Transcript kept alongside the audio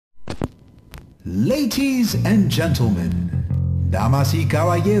Ladies and gentlemen, damas y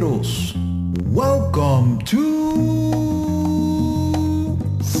caballeros, welcome to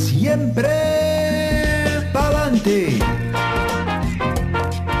Siempre Pa'lante.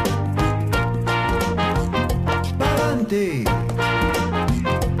 Pa'lante.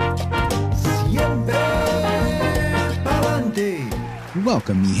 Siempre Pa'lante.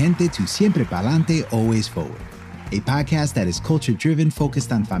 Welcome, mi gente, to Siempre Pa'lante, Always Forward, a podcast that is culture-driven,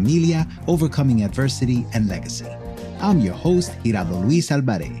 focused on familia, overcoming adversity, and legacy. I'm your host, Gerardo Luis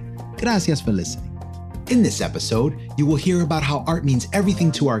Alvarez. Gracias for listening. In this episode, you will hear about how art means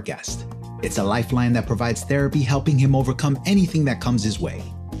everything to our guest. It's a lifeline that provides therapy, helping him overcome anything that comes his way.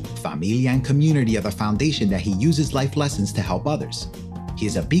 Familia and community are the foundation that he uses life lessons to help others. He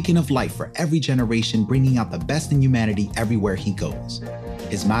is a beacon of light for every generation, bringing out the best in humanity everywhere he goes.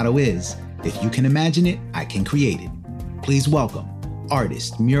 His motto is, if you can imagine it, I can create it. Please welcome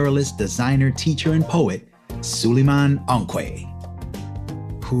artist, muralist, designer, teacher, and poet, Suleiman Anquet.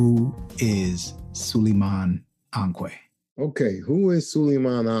 Who is Suleiman Anquet? Okay, who is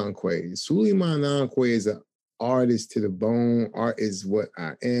Suleiman Anquet? Suleiman Anquet is an artist to the bone. Art is what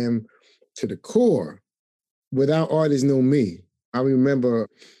I am to the core. Without art is no me. I remember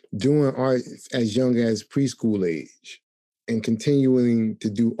doing art as young as preschool age and continuing to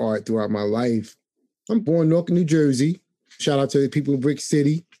do art throughout my life. I'm born in Newark, New Jersey. Shout out to the people of Brick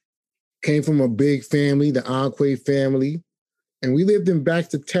City. Came from a big family, the Anquet family. And we lived in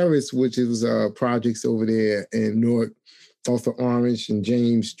Baxter Terrace, which is projects over there in Newark, off of Orange and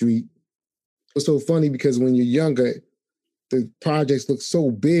James Street. It's so funny because when you're younger, the projects look so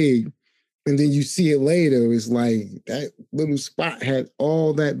big, and then you see it later, it's like that little spot had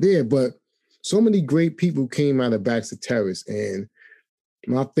all that there. But so many great people came out of Baxter Terrace, and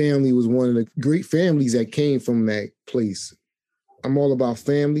my family was one of the great families that came from that place. I'm all about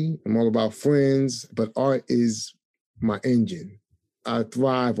family. I'm all about friends, but art is my engine. I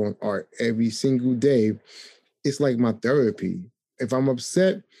thrive on art every single day. It's like my therapy. If I'm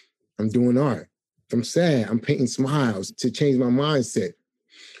upset, I'm doing art. If I'm sad, I'm painting smiles to change my mindset.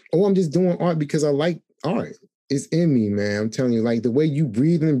 Or I'm just doing art because I like art. It's in me, man. I'm telling you, like the way you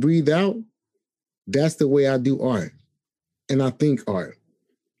breathe in and breathe out, that's the way I do art. And I think art.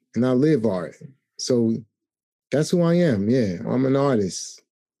 And I live art. So that's who I am. Yeah, I'm an artist.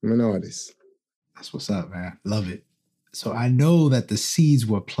 I'm an artist. That's what's up, man. Love it. So I know that the seeds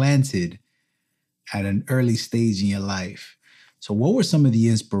were planted at an early stage in your life. So what were some of the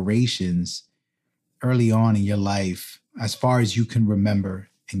inspirations early on in your life, as far as you can remember,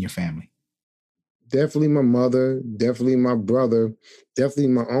 in your family? Definitely my mother, definitely my brother, definitely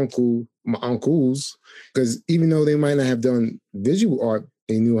my uncles, because even though they might not have done visual art,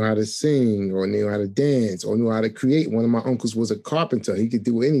 they knew how to sing or knew how to dance or knew how to create. One of my uncles was a carpenter. He could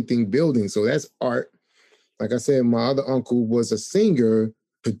do anything building. So that's art. Like I said, my other uncle was a singer,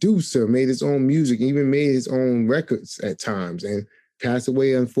 producer, made his own music, even made his own records at times, and passed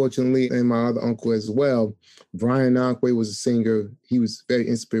away, unfortunately, and my other uncle as well. Brian Anquet was a singer. He was very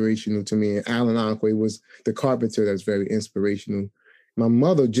inspirational to me. And Alan Anquet was the carpenter that's very inspirational. My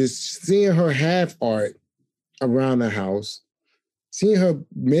mother, just seeing her have art around the house, seeing her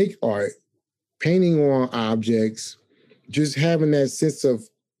make art, painting on objects, just having that sense of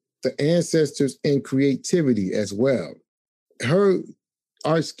the ancestors and creativity as well. Her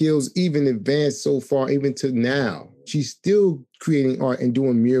art skills even advanced so far, even to now. She's still creating art and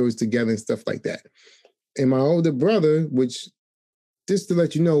doing murals together and stuff like that. And my older brother, which, just to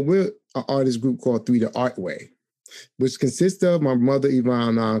let you know, we're an artist group called Three the Art Way, which consists of my mother,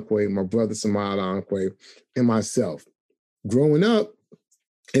 Yvonne Anquet, my brother, Samad Anquet, and myself. Growing up,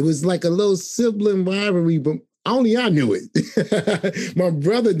 it was like a little sibling rivalry, but only I knew it. My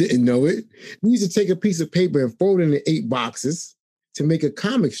brother didn't know it. We used to take a piece of paper and fold it into 8 boxes to make a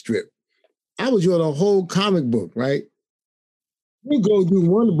comic strip. I was drawing a whole comic book, right? We go do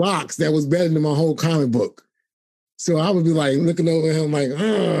one box that was better than my whole comic book. So I would be like looking over him like,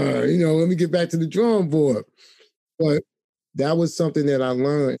 let me get back to the drawing board. But that was something that I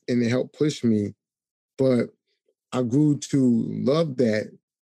learned and it helped push me. But I grew to love that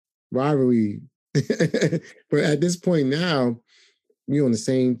rivalry. But at this point now, we're on the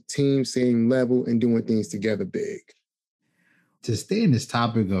same team, same level, and doing things together big. To stay in this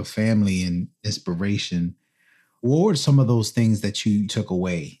topic of family and inspiration, what were some of those things that you took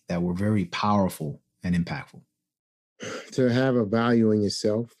away that were very powerful and impactful? To have a value in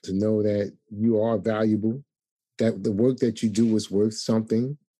yourself, to know that you are valuable, that the work that you do is worth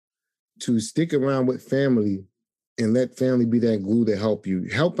something, to stick around with family and let family be that glue to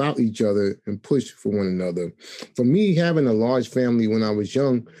help out each other and push for one another. For me, having a large family when I was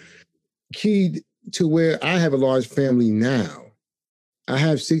young, keyed to where I have a large family now. I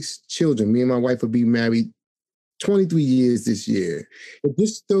have 6 children. Me and my wife will be married 23 years this year. But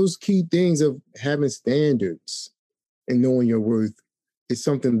just those key things of having standards and knowing your worth is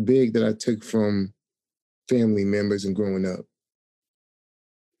something big that I took from family members and growing up.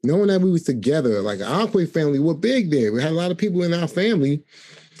 Knowing that we was together, like our Aquay family, we're big there. We had a lot of people in our family,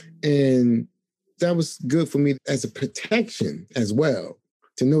 and that was good for me as a protection as well,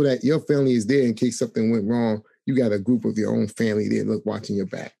 to know that your family is there in case something went wrong. You got a group of your own family there, look, watching your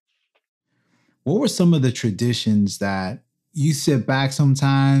back. What were some of the traditions that you sit back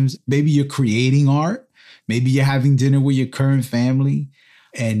sometimes? Maybe you're creating art. Maybe you're having dinner with your current family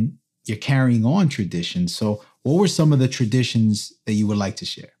and you're carrying on traditions. So what were some of the traditions that you would like to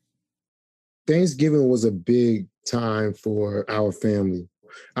share? Thanksgiving was a big time for our family.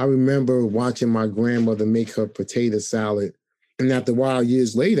 I remember watching my grandmother make her potato salad. And after a while,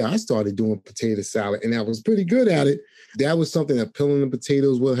 years later, I started doing potato salad, and I was pretty good at it. That was something that peeling the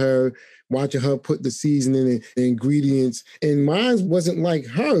potatoes with her, watching her put the seasoning and the ingredients. And mine wasn't like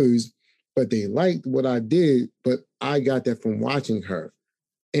hers, but they liked what I did. But I got that from watching her.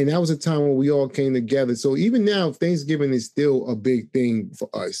 And that was a time when we all came together. So even now, Thanksgiving is still a big thing for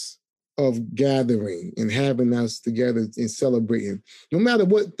us, of gathering and having us together and celebrating. No matter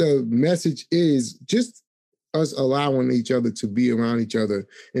what the message is, just us allowing each other to be around each other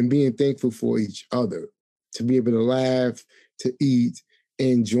and being thankful for each other, to be able to laugh, to eat,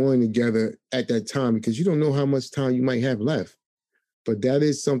 and join together at that time, because you don't know how much time you might have left. But that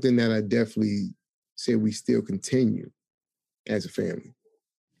is something that I definitely say we still continue as a family.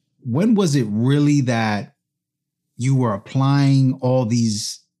 When was it really that you were applying all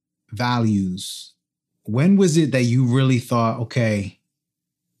these values? When was it that you really thought, okay,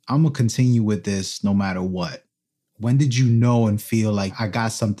 I'm going to continue with this no matter what? When did you know and feel like I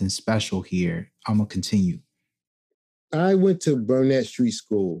got something special here? I'm going to continue. I went to Burnett Street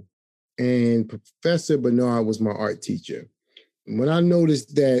School, and Professor Bernard was my art teacher. When I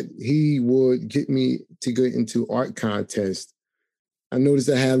noticed that he would get me to get into art contests, I noticed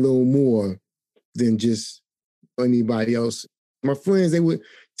I had a little more than just anybody else. My friends, they would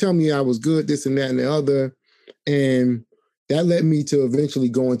tell me I was good, this and that and the other. And that led me to eventually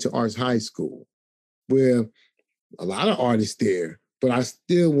go into Arts High School, where a lot of artists there, but I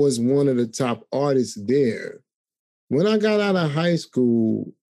still was one of the top artists there. When I got out of high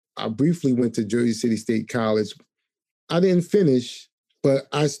school, I briefly went to Jersey City State College. I didn't finish, but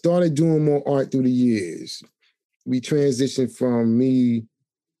I started doing more art through the years. We transitioned from me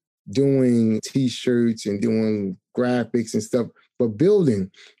doing T-shirts and doing graphics and stuff, but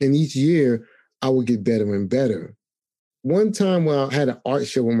building. And each year, I would get better and better. One time when I had an art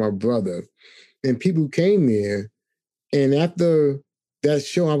show with my brother, and people came there, and after that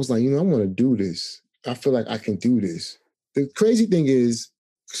show, I was like, I want to do this. I feel like I can do this. The crazy thing is,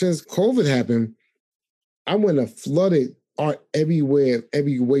 since COVID happened, I went and flooded art everywhere,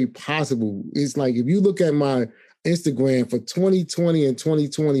 every way possible. It's like, if you look at my Instagram for 2020 and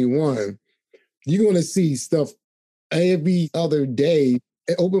 2021, you're going to see stuff every other day.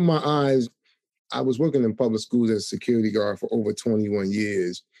 It opened my eyes. I was working in public schools as a security guard for over 21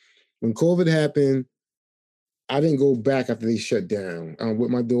 years. When COVID happened, I didn't go back after they shut down.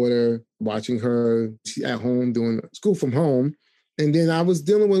 With my daughter, watching her, she at home doing school from home. And then I was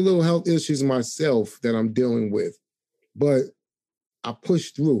dealing with little health issues myself that I'm dealing with. But I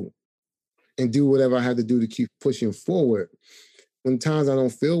pushed through and do whatever I had to do to keep pushing forward. When times I don't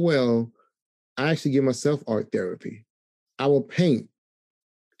feel well, I actually give myself art therapy. I will paint.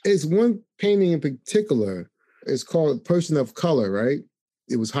 It's one painting in particular. It's called Person of Color, right?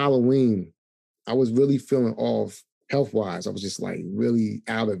 It was Halloween. I was really feeling off health-wise. I was just like really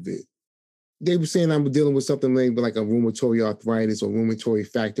out of it. They were saying I'm dealing with something maybe like a rheumatoid arthritis or rheumatoid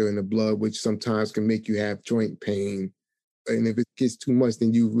factor in the blood, which sometimes can make you have joint pain. And if it gets too much,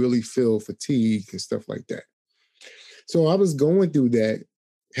 then you really feel fatigue and stuff like that. So I was going through that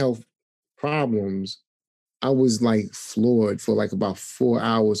health problems. I was like floored for like about 4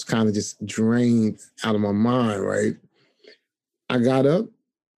 hours, kind of just drained out of my mind, right? I got up.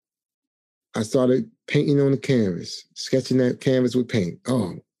 I started painting on the canvas, sketching that canvas with paint.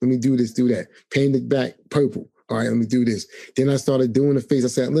 Oh, let me do this, do that. Paint it back purple. All right, let me do this. Then I started doing the face. I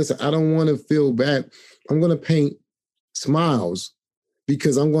said, listen, I don't want to feel bad. I'm going to paint smiles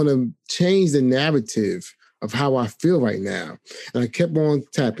because I'm going to change the narrative of how I feel right now. And I kept on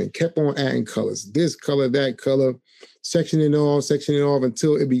tapping, kept on adding colors, this color, that color, sectioning it off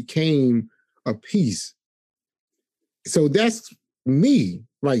until it became a piece. So that's me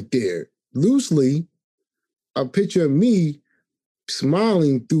right there. Loosely, a picture of me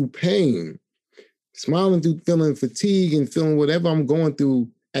smiling through pain, smiling through feeling fatigue and feeling whatever I'm going through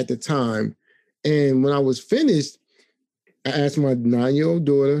at the time. And when I was finished, I asked my 9-year-old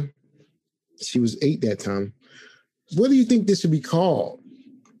daughter, she was 8 that time, what do you think this should be called?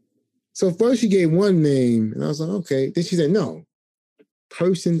 So first she gave one name, and I was like, okay. Then she said, no,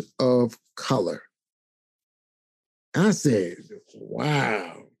 person of color. I said,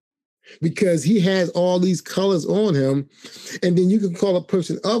 wow. Because he has all these colors on him, and then you can call a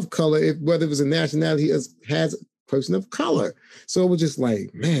person of color, if whether it's a nationality has a person of color. So it was just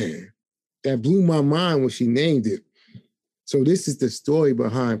like, man, that blew my mind when she named it. So this is the story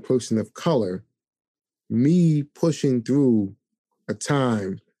behind person of color, me pushing through a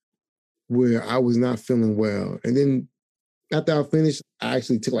time where I was not feeling well. And then after I finished, I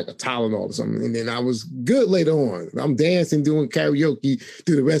actually took like a Tylenol or something. And then I was good later on. I'm dancing, doing karaoke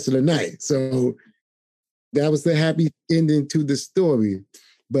through the rest of the night. So that was the happy ending to the story.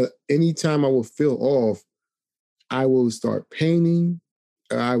 But anytime I will feel off, I will start painting.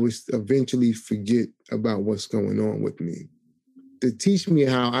 I would eventually forget about what's going on with me. To teach me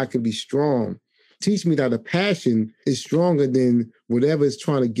how I can be strong, teach me that a passion is stronger than whatever is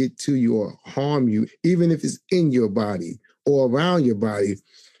trying to get to you or harm you, even if it's in your body or around your body.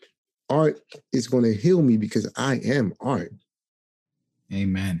 Art is going to heal me because I am art.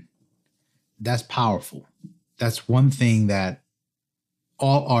 Amen. That's powerful. That's one thing that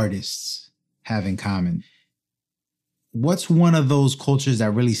all artists have in common. What's one of those cultures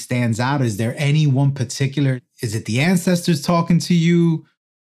that really stands out? Is there any one particular? Is it the ancestors talking to you?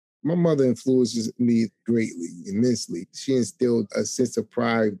 My mother influences me greatly, immensely. She instilled a sense of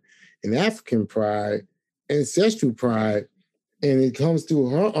pride, an African pride, ancestral pride, and it comes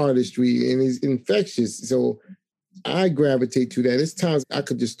through her artistry and it's infectious. So I gravitate to that. It's times I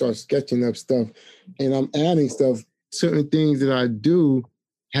could just start sketching up stuff and I'm adding stuff. Certain things that I do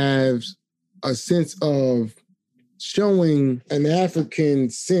have a sense of showing an African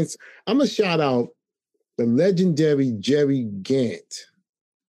sense. I'm going to shout out the legendary Jerry Gant.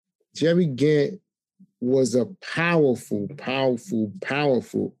 Jerry Gant was a powerful, powerful,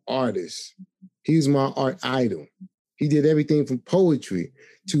 powerful artist. He was my art idol. He did everything from poetry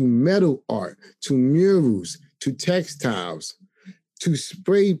to metal art, to murals, to textiles, to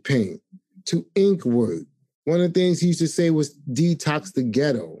spray paint, to ink work. One of the things he used to say was detox the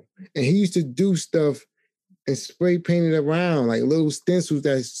ghetto. And he used to do stuff and spray paint it around, like little stencils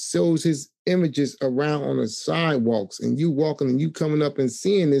that shows his images around on the sidewalks. And you walking and you coming up and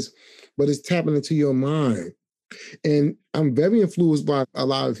seeing this, but it's tapping into your mind. And I'm very influenced by a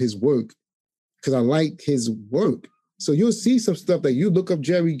lot of his work because I like his work. So you'll see some stuff that you look up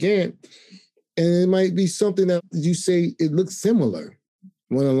Jerry Gant, and it might be something that you say it looks similar.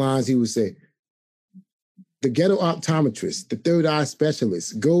 One of the lines he would say, the ghetto optometrist, the third eye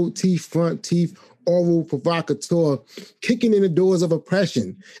specialist, gold teeth, front teeth, oral provocateur, kicking in the doors of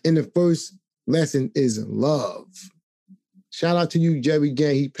oppression. And the first lesson is love. Shout out to you, Jerry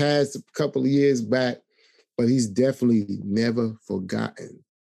Gant. He passed a couple of years back, but he's definitely never forgotten.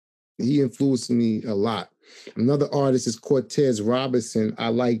 He influenced me a lot. Another artist is Cortez Robinson. I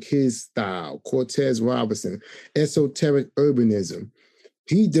like his style. Cortez Robinson, esoteric urbanism.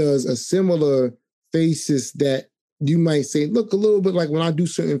 He does a similar faces that you might say, look a little bit like when I do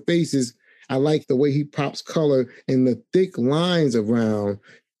certain faces, I like the way he pops color and the thick lines around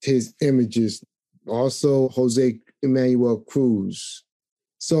his images. Also, Jose Emmanuel Cruz.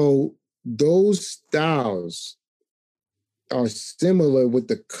 So those styles are similar with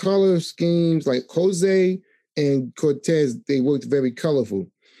the color schemes, like Jose and Cortez, they worked very colorful.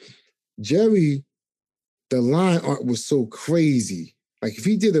 Jerry, the line art was so crazy. Like if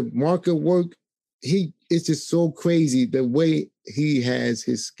he did a marker work, it's just so crazy the way he has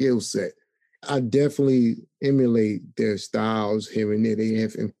his skill set. I definitely emulate their styles here and there. They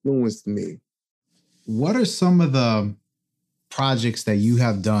have influenced me. What are some of the projects that you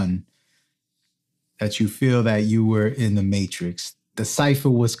have done that you feel that you were in the Matrix? The cipher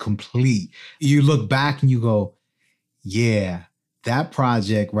was complete. You look back and you go, yeah, that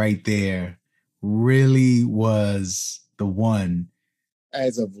project right there really was the one.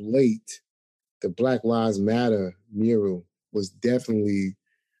 As of late, the Black Lives Matter mural was definitely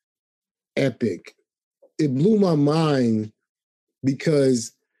epic. It blew my mind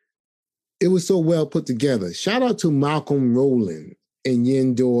because it was so well put together. Shout out to Malcolm Rowland and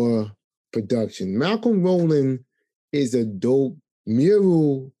Yendor Production. Malcolm Rowland is a dope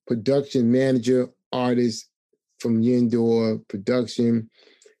mural production manager, artist from Yendor Production.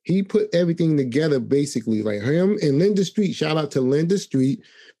 He put everything together basically, like him and Linda Street. Shout out to Linda Street,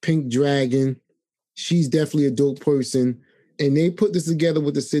 Pink Dragon. She's definitely a dope person. And they put this together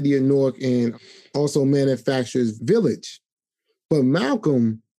with the city of Newark and also Manufacturers Village. But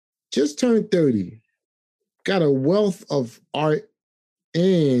Malcolm just turned 30, got a wealth of art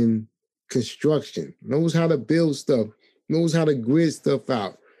and construction, knows how to build stuff, knows how to grid stuff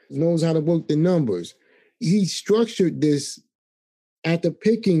out, knows how to work the numbers. He structured this after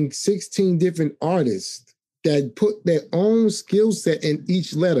picking 16 different artists that put their own skill set in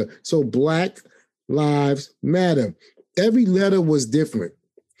each letter. So Black Lives Matter. Every letter was different.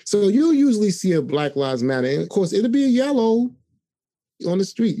 So you'll usually see a Black Lives Matter. And of course, it'll be a yellow on the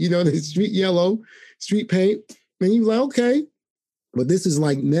street, the street yellow, street paint. And you're like, okay. But this is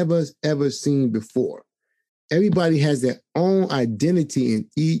like never, ever seen before. Everybody has their own identity in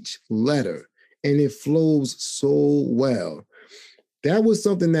each letter, and it flows so well. That was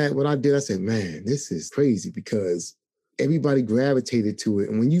something that when I did, I said, man, this is crazy because everybody gravitated to it.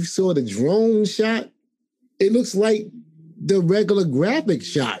 And when you saw the drone shot, it looks like the regular graphic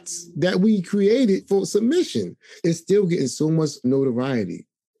shots that we created for submission. It's still getting so much notoriety.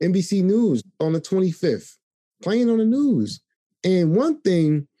 NBC News on the 25th, playing on the news. And one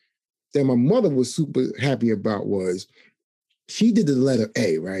thing that my mother was super happy about was she did the letter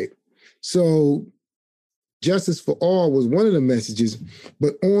A, right? So Justice for All was one of the messages,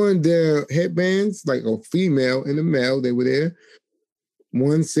 but on their headbands, like a female and a male, they were there.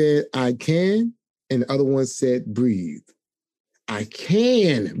 One said, I can, and the other one said, breathe. I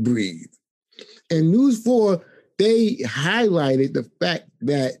can breathe. And News 4, they highlighted the fact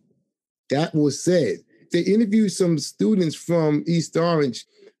that that was said. They interviewed some students from East Orange,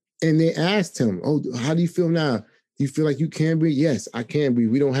 and they asked him, oh, how do you feel now? Do you feel like you can breathe? Yes, I can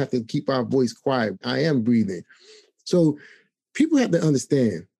breathe. We don't have to keep our voice quiet. I am breathing. So people have to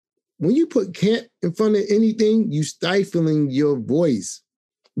understand, when you put can't in front of anything, you stifling your voice.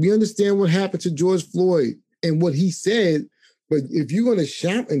 We understand what happened to George Floyd and what he said, but if you're going to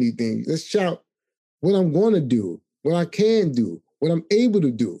shout anything, let's shout what I'm going to do, what I can do, what I'm able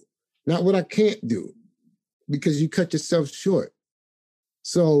to do, not what I can't do, because you cut yourself short.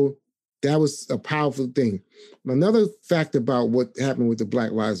 So that was a powerful thing. Another fact about what happened with the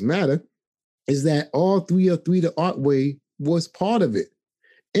Black Lives Matter is that all 303 The Art Way was part of it.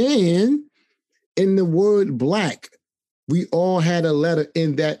 And in the word Black, we all had a letter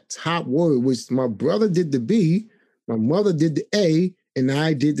in that top word, which my brother did the B, my mother did the A, and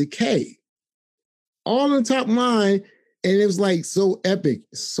I did the K. All on the top line, and it was like so epic,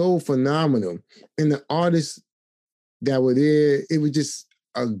 so phenomenal. And the artists that were there, it was just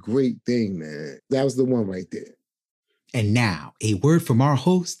a great thing, man. That was the one right there. And now, a word from our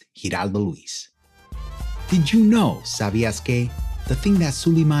host, Giraldo Luis. Did you know, ¿sabías que? The thing that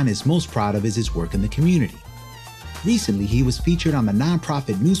Suleiman is most proud of is his work in the community. Recently, he was featured on the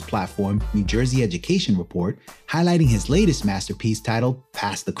nonprofit news platform New Jersey Education Report, highlighting his latest masterpiece titled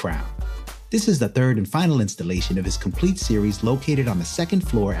Pass the Crown. This is the third and final installation of his complete series located on the second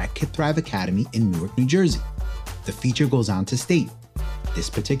floor at Kid Thrive Academy in Newark, New Jersey. The feature goes on to state, this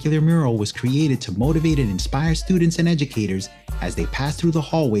particular mural was created to motivate and inspire students and educators as they pass through the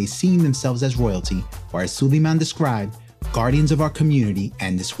hallways seeing themselves as royalty, or as Suleiman described, guardians of our community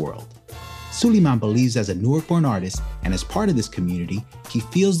and this world. Suleiman believes as a Newark-born artist and as part of this community, he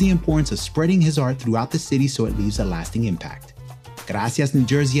feels the importance of spreading his art throughout the city so it leaves a lasting impact. Gracias New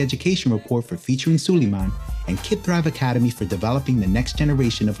Jersey Education Report for featuring Suleiman, and Kid Thrive Academy for developing the next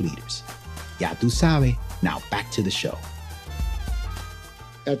generation of leaders. Ya tu sabe, now back to the show.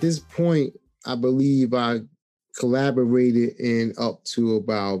 At this point, I believe I collaborated in up to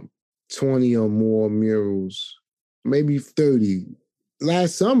about 20 or more murals, maybe 30.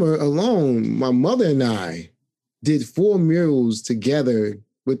 Last summer alone, my mother and I did 4 murals together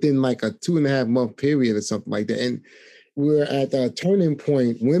within like a 2.5 month period or something like that. And we're at the Turning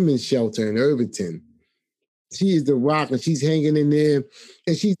Point Women's Shelter in Irvington. She is the rock, and she's hanging in there,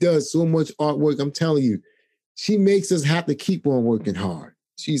 and she does so much artwork. I'm telling you, she makes us have to keep on working hard.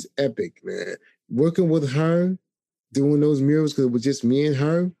 She's epic, man. Working with her, doing those murals, because it was just me and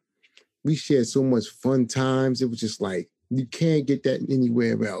her, we shared so much fun times. It was just like, you can't get that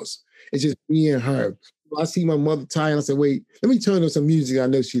anywhere else. It's just me and her. I see my mother tired, and I said, wait, let me turn on some music I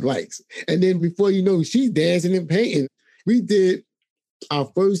know she likes. And then before you know, she's dancing and painting. We did our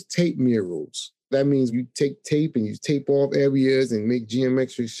first tape murals. That means you take tape and you tape off areas and make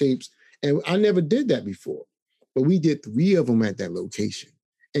geometric shapes. And I never did that before. But we did 3 of them at that location.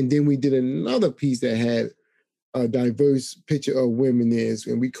 And then we did another piece that had a diverse picture of women there,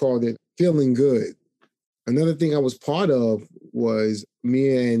 and we called it Feeling Good. Another thing I was part of was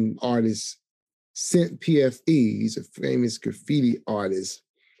me and artist Cent PFE. He's a famous graffiti artist.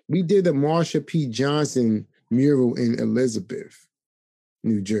 We did a Marsha P. Johnson mural in Elizabeth,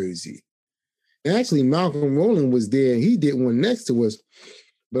 New Jersey. And actually, Malcolm Rowland was there. He did one next to us.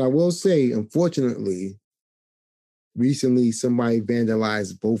 But I will say, unfortunately, recently somebody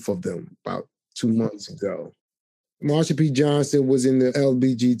vandalized both of them about 2 months ago. Marsha P. Johnson was in the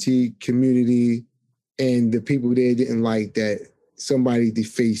LGBT community, and the people there didn't like that somebody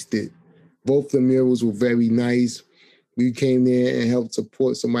defaced it. Both the murals were very nice. We came there and helped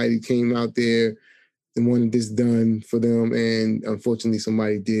support somebody who came out there and wanted this done for them, and unfortunately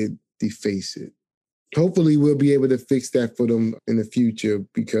somebody did deface it. Hopefully we'll be able to fix that for them in the future,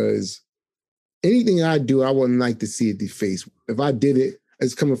 because anything I do, I wouldn't like to see it defaced. If I did it,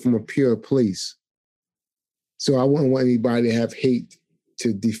 it's coming from a pure place. So I wouldn't want anybody to have hate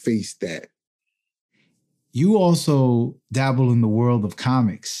to deface that. You also dabble in the world of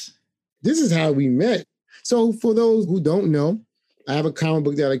comics. This is how we met. So for those who don't know, I have a comic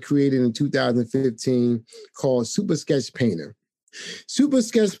book that I created in 2015 called Super Sketch Painter. Super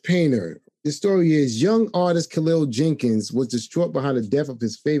Sketch Painter, the story is young artist Khalil Jenkins was distraught behind the death of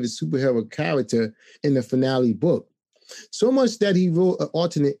his favorite superhero character in the finale book. So much that he wrote an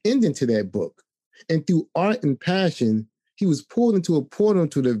alternate ending to that book. And through art and passion, he was pulled into a portal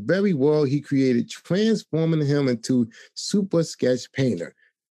to the very world he created, transforming him into Super Sketch Painter,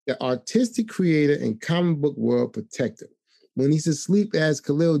 the artistic creator and comic book world protector. When he's asleep as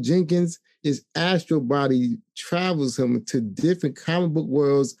Khalil Jenkins, his astral body travels him to different comic book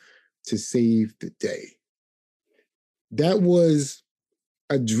worlds to save the day. That was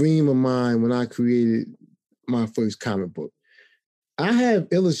a dream of mine when I created my first comic book. I have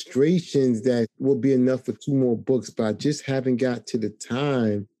illustrations that will be enough for 2 more books, but I just haven't got to the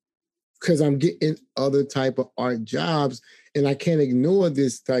time because I'm getting other type of art jobs, and I can't ignore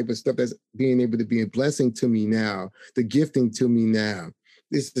this type of stuff that's being able to be a blessing to me now, the gifting to me now.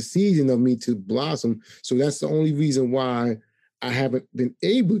 It's the season of me to blossom. So that's the only reason why I haven't been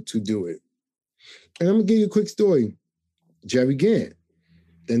able to do it. And I'm gonna give you a quick story. Jerry Gant,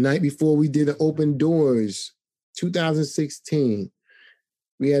 the night before we did the Open Doors, 2016,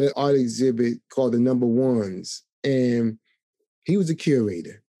 we had an art exhibit called The Number Ones, and he was a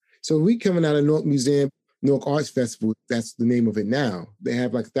curator. So we coming out of Newark Museum, Newark Arts Festival, that's the name of it now. They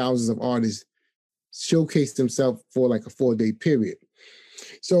have like thousands of artists showcase themselves for like a 4-day period.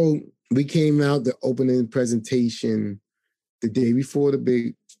 So we came out the opening presentation the day before the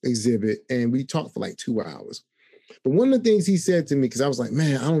big exhibit, and we talked for like 2 hours. But one of the things he said to me, because I was like,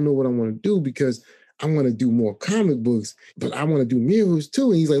 man, I don't know what I want to do, because I want to do more comic books, but I want to do murals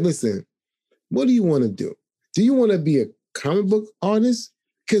too. And he's like, listen, what do you want to do? Do you want to be a comic book artist?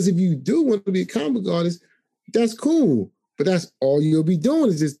 Because if you do want to be a comic book artist, that's cool. But that's all you'll be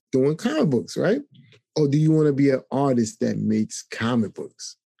doing is just doing comic books, right? Or do you want to be an artist that makes comic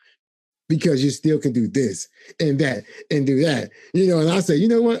books? Because you still can do this and that and do that. And I say, you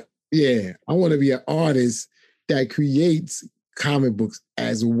know what? Yeah, I want to be an artist that creates comic books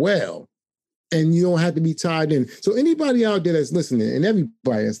as well. And you don't have to be tied in. So anybody out there that's listening, and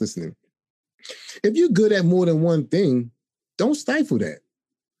everybody that's listening, if you're good at more than one thing, don't stifle that.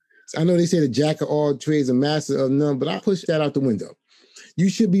 I know they say the jack of all trades, a master of none, but I push that out the window. You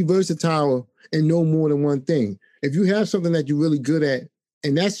should be versatile and know more than one thing. If you have something that you're really good at,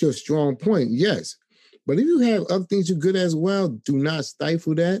 and that's your strong point, yes. But if you have other things you're good at as well, do not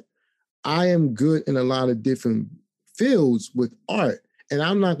stifle that. I am good in a lot of different fields with art, and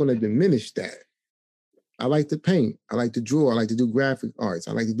I'm not going to diminish that. I like to paint. I like to draw. I like to do graphic arts.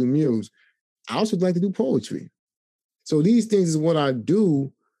 I like to do murals. I also like to do poetry. So these things is what I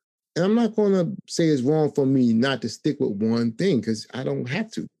do. And I'm not going to say it's wrong for me not to stick with one thing, because I don't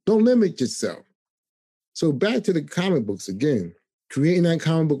have to. Don't limit yourself. So back to the comic books again. Creating that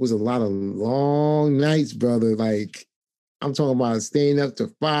comic book was a lot of long nights, brother. Like, I'm talking about staying up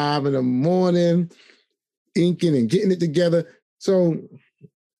to 5 a.m, inking and getting it together. So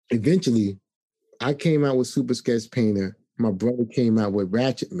eventually, I came out with Super Sketch Painter. My brother came out with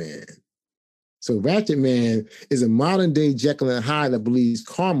Ratchet Man. So Ratchet Man is a modern day Jekyll and Hyde that believes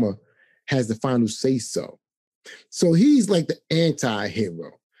karma has the final say so. So he's like the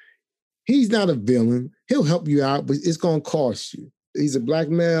anti-hero. He's not a villain. He'll help you out, but it's going to cost you. He's a black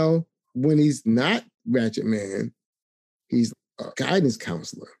male. When he's not Ratchet Man, he's a guidance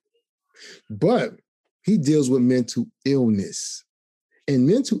counselor. But he deals with mental illness. And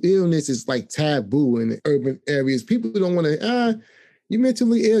mental illness is like taboo in the urban areas. People don't want to, you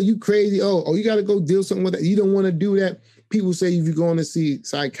mentally ill, you crazy. Oh, you got to go deal something with that. You don't want to do that. People say if you're going to see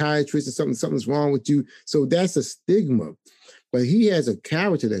psychiatrists or something's wrong with you. So that's a stigma. But he has a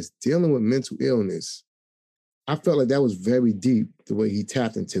character that's dealing with mental illness. I felt like that was very deep, the way he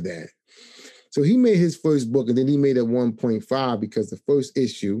tapped into that. So he made his first book, and then he made a 1.5 because the first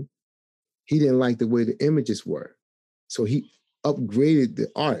issue, he didn't like the way the images were. So he upgraded the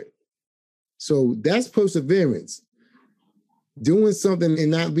art. So that's perseverance. Doing something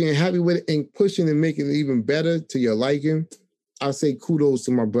and not being happy with it and pushing and making it even better to your liking. I'll say kudos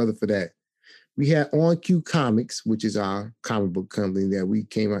to my brother for that. We had On Cue Comics, which is our comic book company that we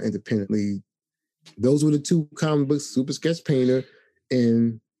came out independently. Those were the two comic books, Super Sketch Painter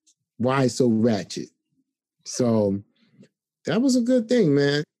and Why So Ratchet. So that was a good thing,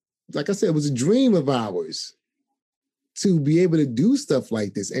 man. Like I said, it was a dream of ours to be able to do stuff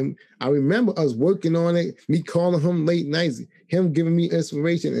like this. And I remember us working on it, me calling him late nights, him giving me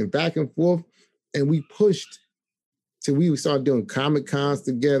inspiration and back and forth. And we pushed till we started doing Comic Cons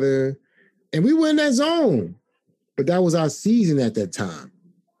together. And we were in that zone. But that was our season at that time.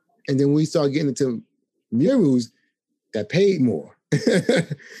 And then we started getting into murals that paid more.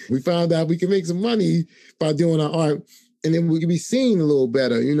 We found out we could make some money by doing our art. And then we could be seen a little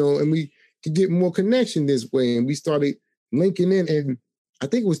better, you know, and we could get more connection this way. And we started linking in. And I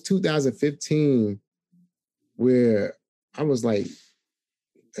think it was 2015 where I was like,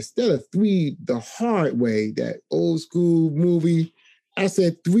 instead of 3 the hard way, that old school movie, I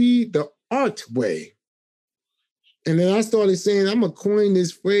said 3 the art way. And then I started saying, I'm going to coin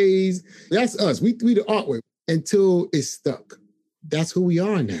this phrase. That's us. We 3 the art way until it stuck. That's who we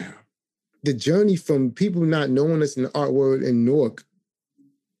are now. The journey from people not knowing us in the art world in Newark,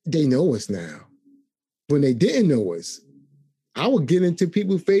 they know us now. When they didn't know us, I would get into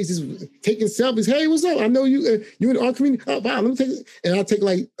people's faces, taking selfies. Hey, what's up? I know you. You in the art community. Oh, wow, let me take it. And I take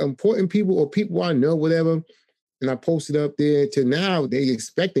like important people or people I know, whatever, and I post it up there. To now, they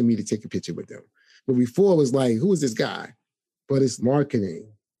expecting me to take a picture with them. But before it was like, who is this guy? But it's marketing,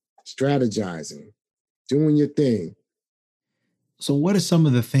 strategizing, doing your thing. So what are some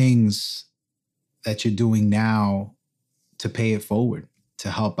of the things that you're doing now to pay it forward, to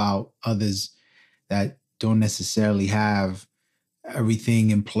help out others that don't necessarily have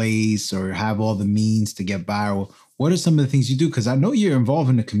everything in place or have all the means to get viral? What are some of the things you do? Because I know you're involved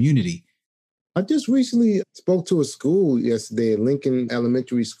in the community. I just recently spoke to a school yesterday, Lincoln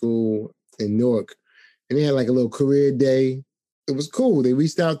Elementary School in Newark, and they had like a little career day. It was cool. They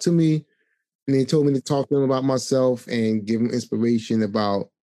reached out to me and they told me to talk to them about myself and give them inspiration about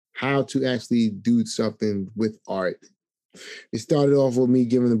how to actually do something with art. It started off with me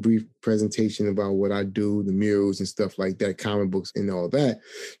giving a brief presentation about what I do, the murals and stuff like that, comic books and all that.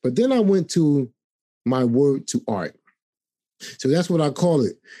 But then I went to my word to art. So that's what I call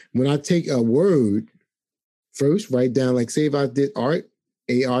it. When I take a word, first write down, like say if I did art,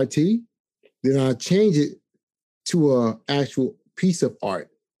 A-R-T, then I change it to an actual piece of art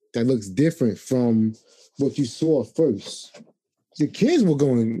that looks different from what you saw first. The kids were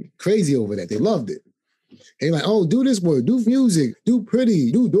going crazy over that. They loved it. They're like, oh, do this word, do music, do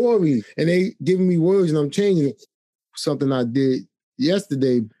pretty, do Dory. And they giving me words and I'm changing it. Something I did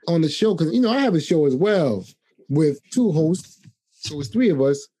yesterday on the show, because, you know, I have a show as well with 2 hosts. So it's 3 of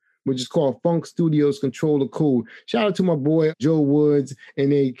us, which is called Funk Studios Control the Cool. Shout out to my boy, Joe Woods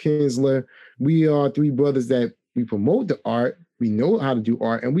and A. Kinsler. We are 3 brothers that we promote the art. We know how to do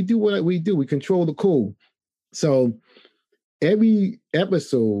art and we do what we do. We control the cool. So every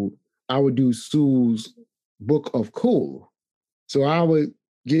episode, I would do Sue's Book of Cool. So I would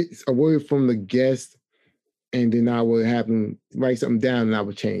get a word from the guest and then I would have them write something down and I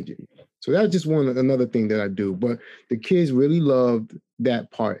would change it. So that's just another thing that I do. But the kids really loved that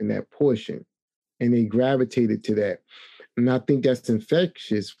part and that portion and they gravitated to that. And I think that's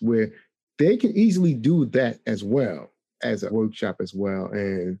infectious where they can easily do that as well as a workshop as well.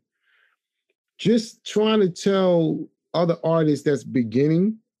 And just trying to tell other artists that's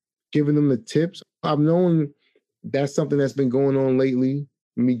beginning, giving them the tips. I've known that's something that's been going on lately,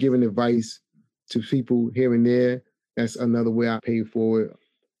 me giving advice to people here and there. That's another way I pay for it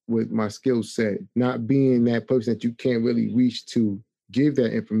with my skill set, not being that person that you can't really reach to give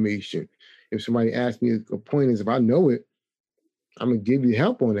that information. If somebody asks me a point, if I know it, I'm going to give you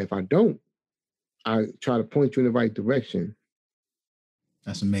help on it. If I don't, I try to point you in the right direction.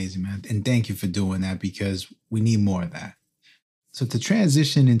 That's amazing, man. And thank you for doing that because we need more of that. So to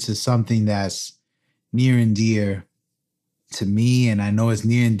transition into something that's near and dear to me, and I know it's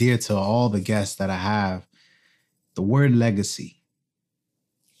near and dear to all the guests that I have, the word legacy.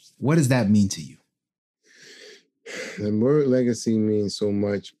 What does that mean to you? The word legacy means so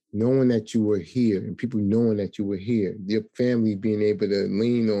much. Knowing that you were here and people knowing that you were here, your family being able to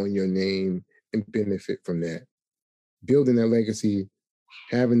lean on your name and benefit from that. Building that legacy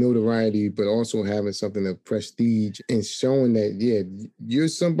having notoriety, but also having something of prestige and showing that, yeah, you're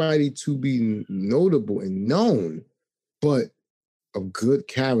somebody to be notable and known, but of good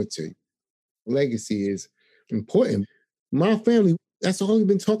character. Legacy is important. My family, that's all we've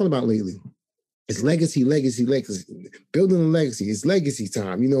been talking about lately. It's legacy, legacy, legacy. Building a legacy. It's legacy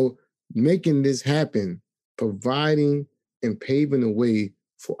time. Making this happen, providing and paving the way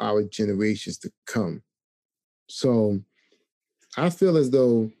for our generations to come. So I feel as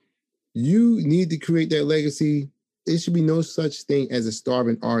though you need to create that legacy. There should be no such thing as a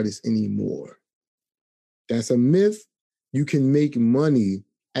starving artist anymore. That's a myth. You can make money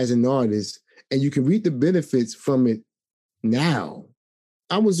as an artist and you can reap the benefits from it now.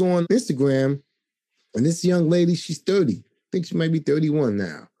 I was on Instagram and this young lady, she's 30. I think she might be 31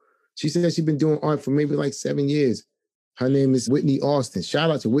 now. She said she's been doing art for maybe like 7 years. Her name is Whitney Austin.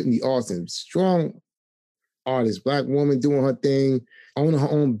 Shout out to Whitney Austin. Strong artist, Black woman doing her thing, owning her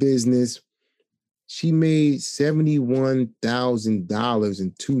own business. She made $71,000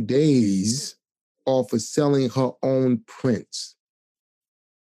 in 2 days off of selling her own prints.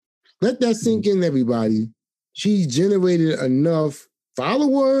 Let that sink in, everybody. She generated enough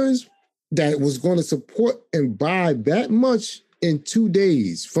followers that was going to support and buy that much in 2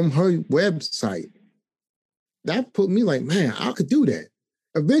 days from her website. That put me like, man, I could do that.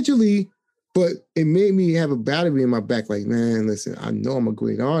 Eventually, but it made me have a battery in my back. Like, man, listen, I know I'm a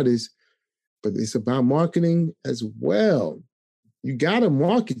great artist, but it's about marketing as well. You got to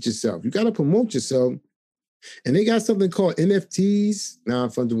market yourself. You got to promote yourself. And they got something called NFTs,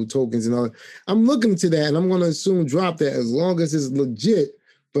 non-fungible tokens and all that. I'm looking into that and I'm going to soon drop that as long as it's legit.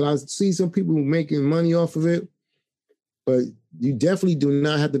 But I see some people making money off of it. But you definitely do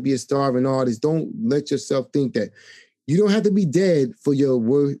not have to be a starving artist. Don't let yourself think that you don't have to be dead for your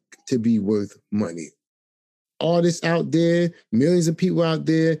work to be worth money. Artists out there, millions of people out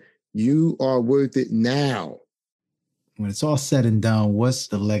there, you are worth it now. When it's all said and done, what's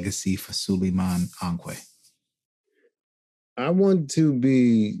the legacy for Suleiman Anquet? I want to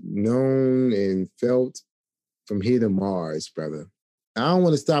be known and felt from here to Mars, brother. I don't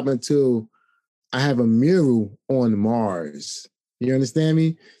want to stop until I have a mural on Mars. You understand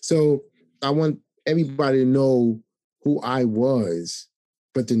me? So I want everybody to know who I was,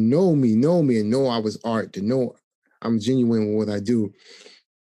 but to know me and know I was art, to know I'm genuine with what I do.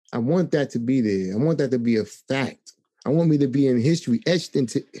 I want that to be there. I want that to be a fact. I want me to be in history, etched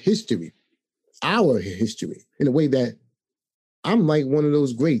into history, our history, in a way that I'm like one of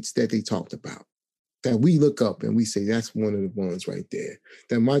those greats that they talked about, that we look up and we say, that's one of the ones right there.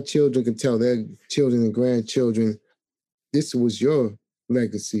 That my children can tell their children and grandchildren, this was your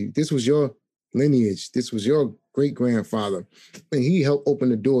legacy. This was your lineage. This was your great-grandfather. And he helped open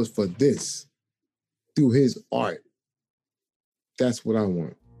the doors for this through his art. That's what I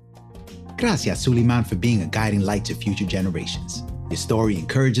want. Gracias, Suleiman, for being a guiding light to future generations. Your story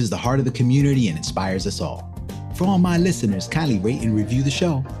encourages the heart of the community and inspires us all. For all my listeners, kindly rate and review the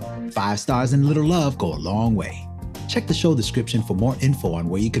show. 5 stars and a little love go a long way. Check the show description for more info on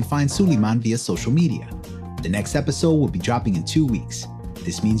where you can find Suleiman via social media. The next episode will be dropping in 2 weeks.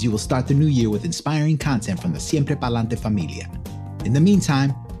 This means you will start the new year with inspiring content from the Siempre Pa'lante familia. In the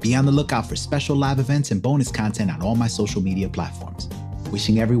meantime, be on the lookout for special live events and bonus content on all my social media platforms.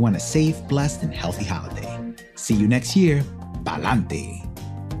 Wishing everyone a safe, blessed, and healthy holiday. See you next year. Pa'lante.